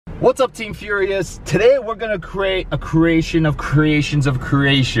What's up, Team Furious? Today we're gonna create a creation of creations of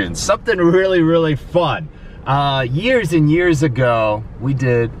creations. Something really, really fun. Years and years ago, we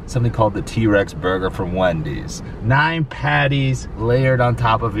did something called the T-Rex burger from Wendy's. 9 patties layered on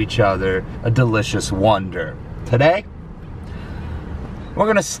top of each other, a delicious wonder. Today, we're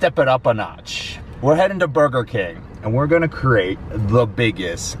gonna step it up a notch. We're heading to Burger King, and we're gonna create the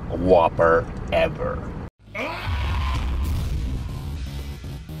biggest Whopper ever.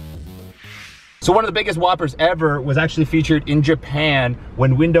 So one of the biggest Whoppers ever was actually featured in Japan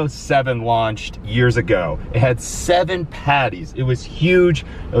when Windows 7 launched years ago. It had 7 patties. It was huge.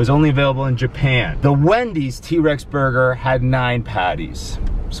 It was only available in Japan. The Wendy's T-Rex burger had 9 patties.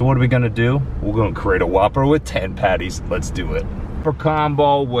 So what are we gonna do? We're gonna create a Whopper with 10 patties. Let's do it. For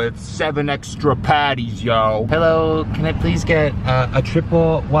combo with 7 extra patties, yo. Hello, can I please get a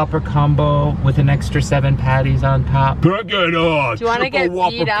triple Whopper combo with an extra 7 patties on top? Can I get a triple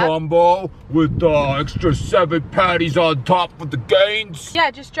Whopper combo with extra 7 patties on top with the gains? Yeah,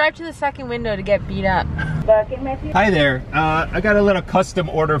 just drive to the second window to get beat up. Hi there, I got a little custom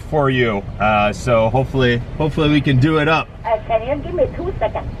order for you. So hopefully we can do it up. Can you give me 2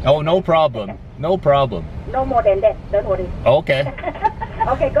 seconds? Oh, no problem. No problem. No more than that, don't worry. Okay.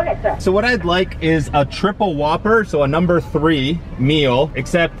 Okay, go ahead, sir. So what I'd like is a triple Whopper, so a number 3 meal,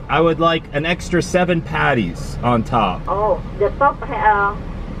 except I would like an extra 7 patties on top. Oh, the top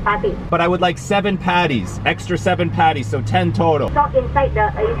patty. But I would like 7 patties, extra 7 patties, so 10 total. So inside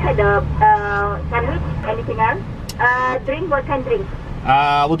the sandwich, anything else? Drink, what kind of drink?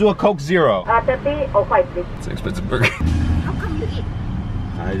 We'll do a Coke Zero. 30 or 5, please. It's an expensive burger. How come you eat?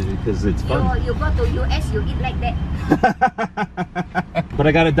 Because it's fun. You go to US, you eat like that. But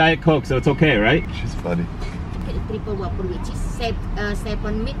I got a Diet Coke, so it's okay, right? She's funny. Okay, triple Whopper, which is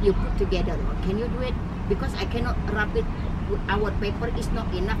 7 meat you put together. Can you do it? Because I cannot wrap it. Our paper is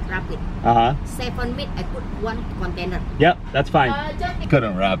not enough wrap it. 7 meat, I put 1 container. Yep, that's fine.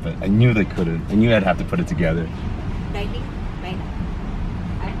 Couldn't wrap it. I knew they couldn't. I knew I'd have to put it together. Dining, right?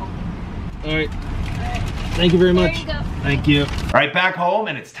 All right. Thank you very much. There you go. Thank you. All right, back home,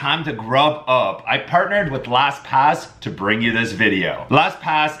 and it's time to grub up. I partnered with LastPass to bring you this video.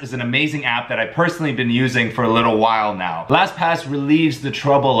 LastPass is an amazing app that I've personally been using for a little while now. LastPass relieves the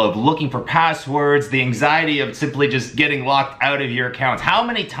trouble of looking for passwords, the anxiety of simply just getting locked out of your accounts. How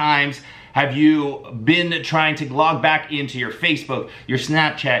many times have you been trying to log back into your Facebook, your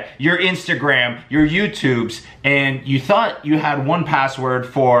Snapchat, your Instagram, your YouTubes, and you thought you had one password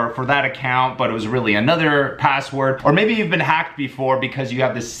for that account, but it was really another password? Or maybe you've been hacked before because you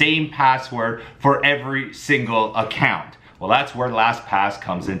have the same password for every single account. Well, that's where LastPass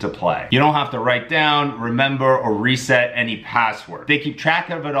comes into play. You don't have to write down, remember, or reset any password. They keep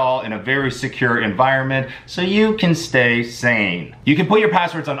track of it all in a very secure environment so you can stay sane. You can put your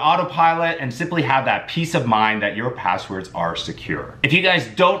passwords on autopilot and simply have that peace of mind that your passwords are secure. If you guys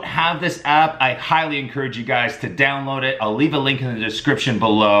don't have this app, I highly encourage you guys to download it. I'll leave a link in the description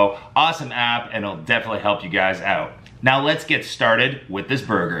below. Awesome app, and it'll definitely help you guys out. Now let's get started with this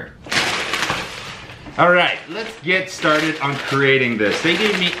burger. All right, let's get started on creating this. They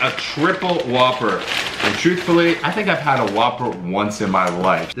gave me a triple Whopper, and truthfully, I think I've had a Whopper once in my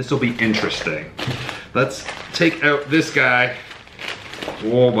life. This will be interesting. Let's take out this guy.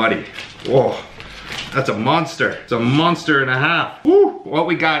 Whoa, buddy. Whoa, that's a monster. It's a monster and a half. Woo! What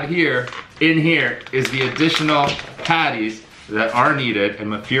we got here, in here, is the additional patties that are needed,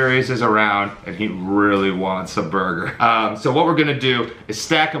 and Furious is around and he really wants a burger. So what we're gonna do is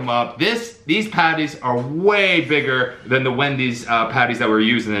stack them up. These patties are way bigger than the Wendy's patties that were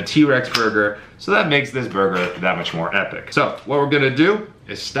used in the T-Rex burger, so that makes this burger that much more epic. So what we're gonna do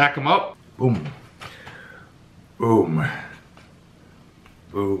is stack them up. Boom. Boom.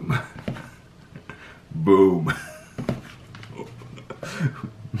 Boom. Boom.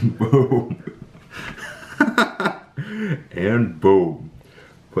 Boom. And boom.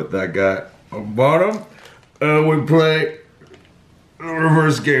 Put that guy on bottom, and we play a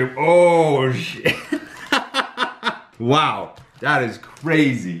reverse game. Oh shit. Wow, that is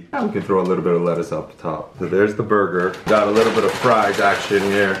crazy. Now we can throw a little bit of lettuce up the top. So there's the burger. Got a little bit of fries action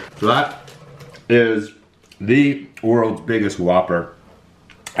here. So that is the world's biggest Whopper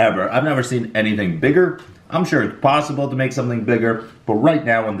ever. I've never seen anything bigger. I'm sure it's possible to make something bigger, but right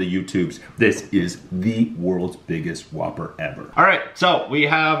now on the YouTubes, this is the world's biggest Whopper ever. All right, so we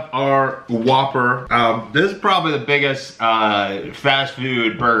have our Whopper. This is probably the biggest fast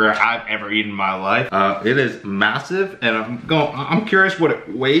food burger I've ever eaten in my life. It is massive, and I'm curious what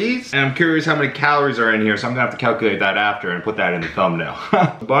it weighs, and I'm curious how many calories are in here, so I'm gonna have to calculate that after and put that in the thumbnail.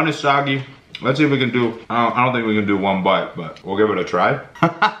 The bun is soggy. Let's see if we can do, I don't think we can do one bite, but we'll give it a try.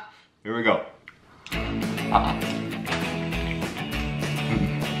 Here we go.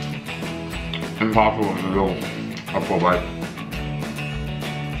 Impossible to do a full bite.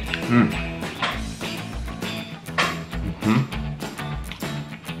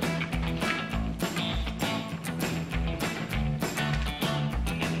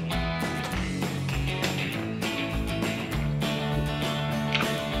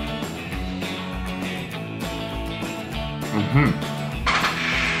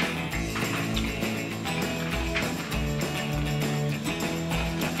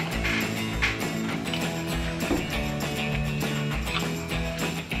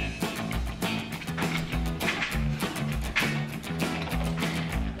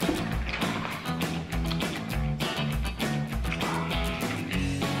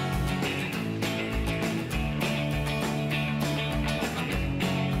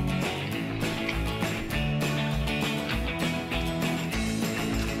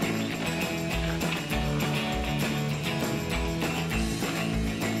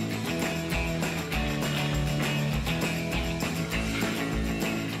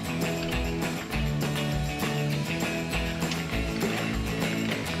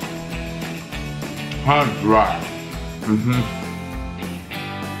 Kind of dry.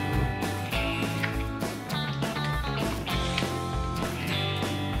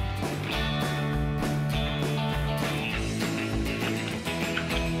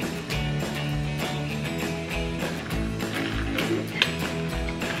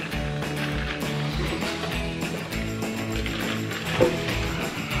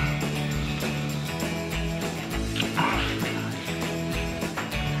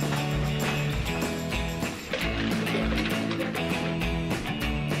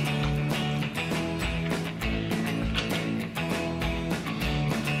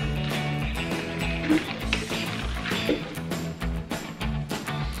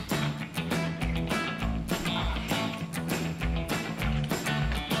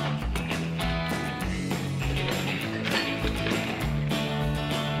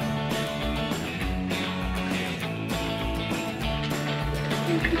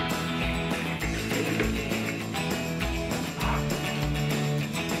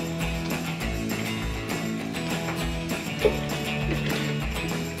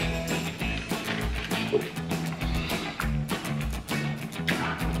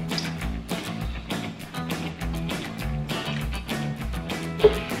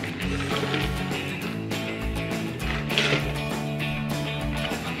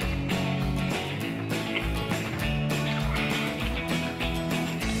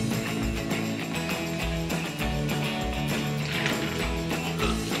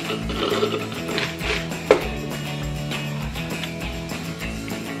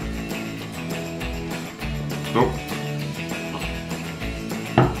 Nope.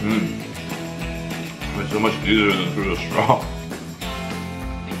 It's so much easier than through the straw.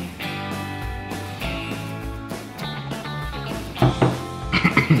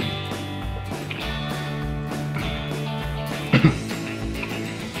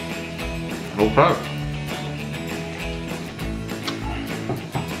 Okay.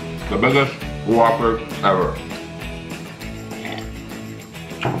 The biggest Whopper ever.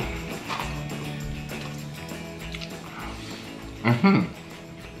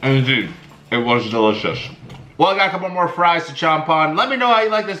 Indeed, it was delicious. Well, I got a couple more fries to chomp on. Let me know how you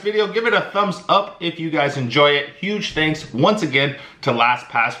like this video. Give it a thumbs up if you guys enjoy it. Huge thanks once again to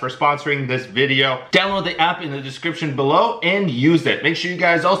LastPass for sponsoring this video. Download the app in the description below and use it. Make sure you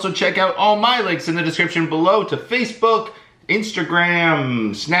guys also check out all my links in the description below to Facebook, Instagram,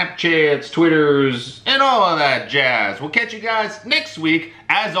 Snapchats, Twitters, and all of that jazz. We'll catch you guys next week.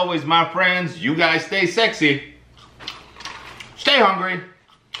 As always, my friends, you guys stay sexy, stay hungry,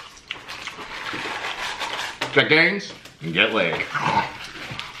 check gains, and get laid.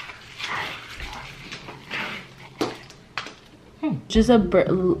 Just a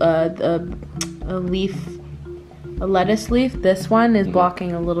leaf, a lettuce leaf. This one is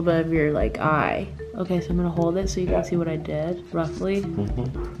blocking a little bit of your like eye. Okay, so I'm gonna hold it so you can see what I did, roughly. I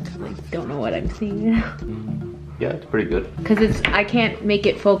don't know what I'm seeing. Yeah, it's pretty good. Cause it's, I can't make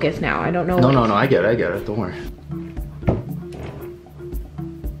it focus now. I don't know. No, I get it, don't worry.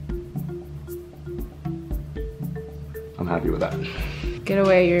 I'm happy with that. Get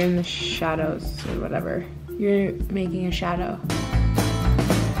away, you're in the shadows or whatever. You're making a shadow.